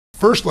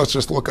First, let's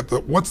just look at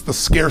what's the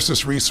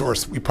scarcest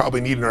resource we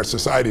probably need in our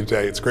society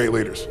today. It's great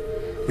leaders.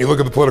 You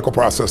look at the political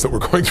process that we're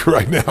going through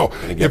right now.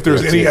 If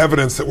there's any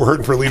evidence that we're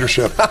hurting for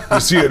leadership, you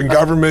see it in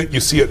government, you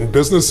see it in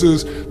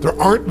businesses.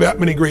 There aren't that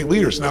many great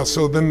leaders. Now,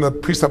 so then the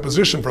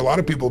presupposition for a lot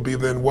of people will be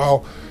then,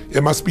 well,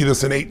 it must be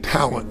this innate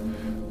talent.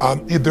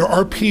 There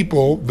are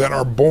people that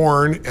are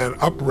born and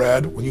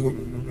upbred, you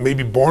may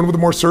be born with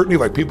more certainty,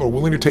 like people are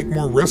willing to take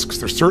more risks.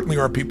 There certainly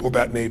are people of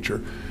that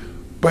nature.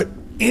 But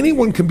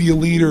anyone can be a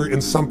leader in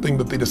something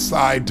that they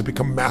decide to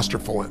become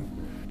masterful in.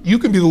 You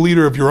can be the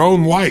leader of your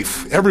own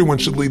life. Everyone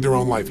should lead their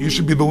own life. You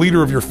should be the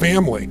leader of your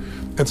family.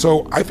 And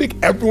so I think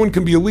everyone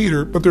can be a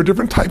leader, but there are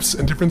different types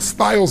and different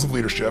styles of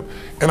leadership.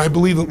 And I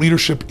believe that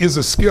leadership is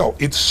a skill.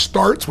 It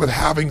starts with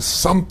having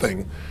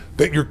something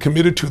that you're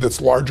committed to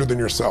that's larger than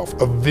yourself,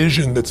 a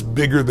vision that's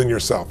bigger than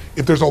yourself.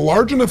 If there's a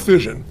large enough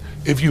vision,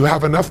 if you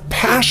have enough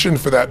passion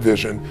for that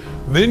vision,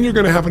 then you're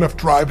going to have enough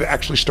drive to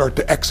actually start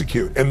to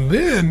execute. And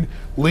then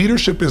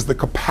leadership is the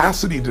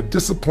capacity to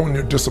discipline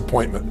your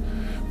disappointment,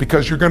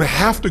 because you're going to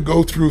have to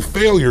go through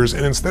failures,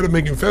 and instead of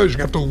making failures, you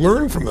have to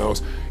learn from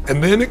those.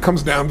 And then it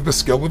comes down to the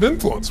skill of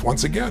influence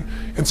once again.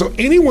 And so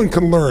anyone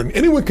can learn,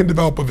 anyone can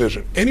develop a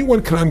vision,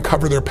 anyone can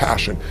uncover their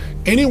passion,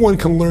 anyone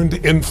can learn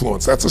to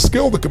influence. That's a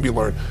skill that can be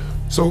learned.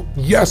 So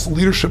yes,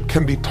 leadership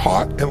can be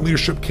taught and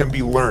leadership can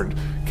be learned.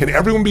 Can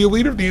everyone be a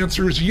leader? The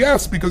answer is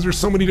yes, because there's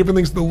so many different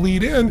things to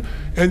lead in,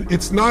 and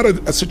it's not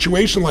a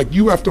situation like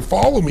you have to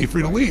follow me for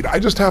you to lead. I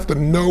just have to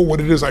know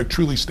what it is I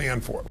truly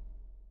stand for.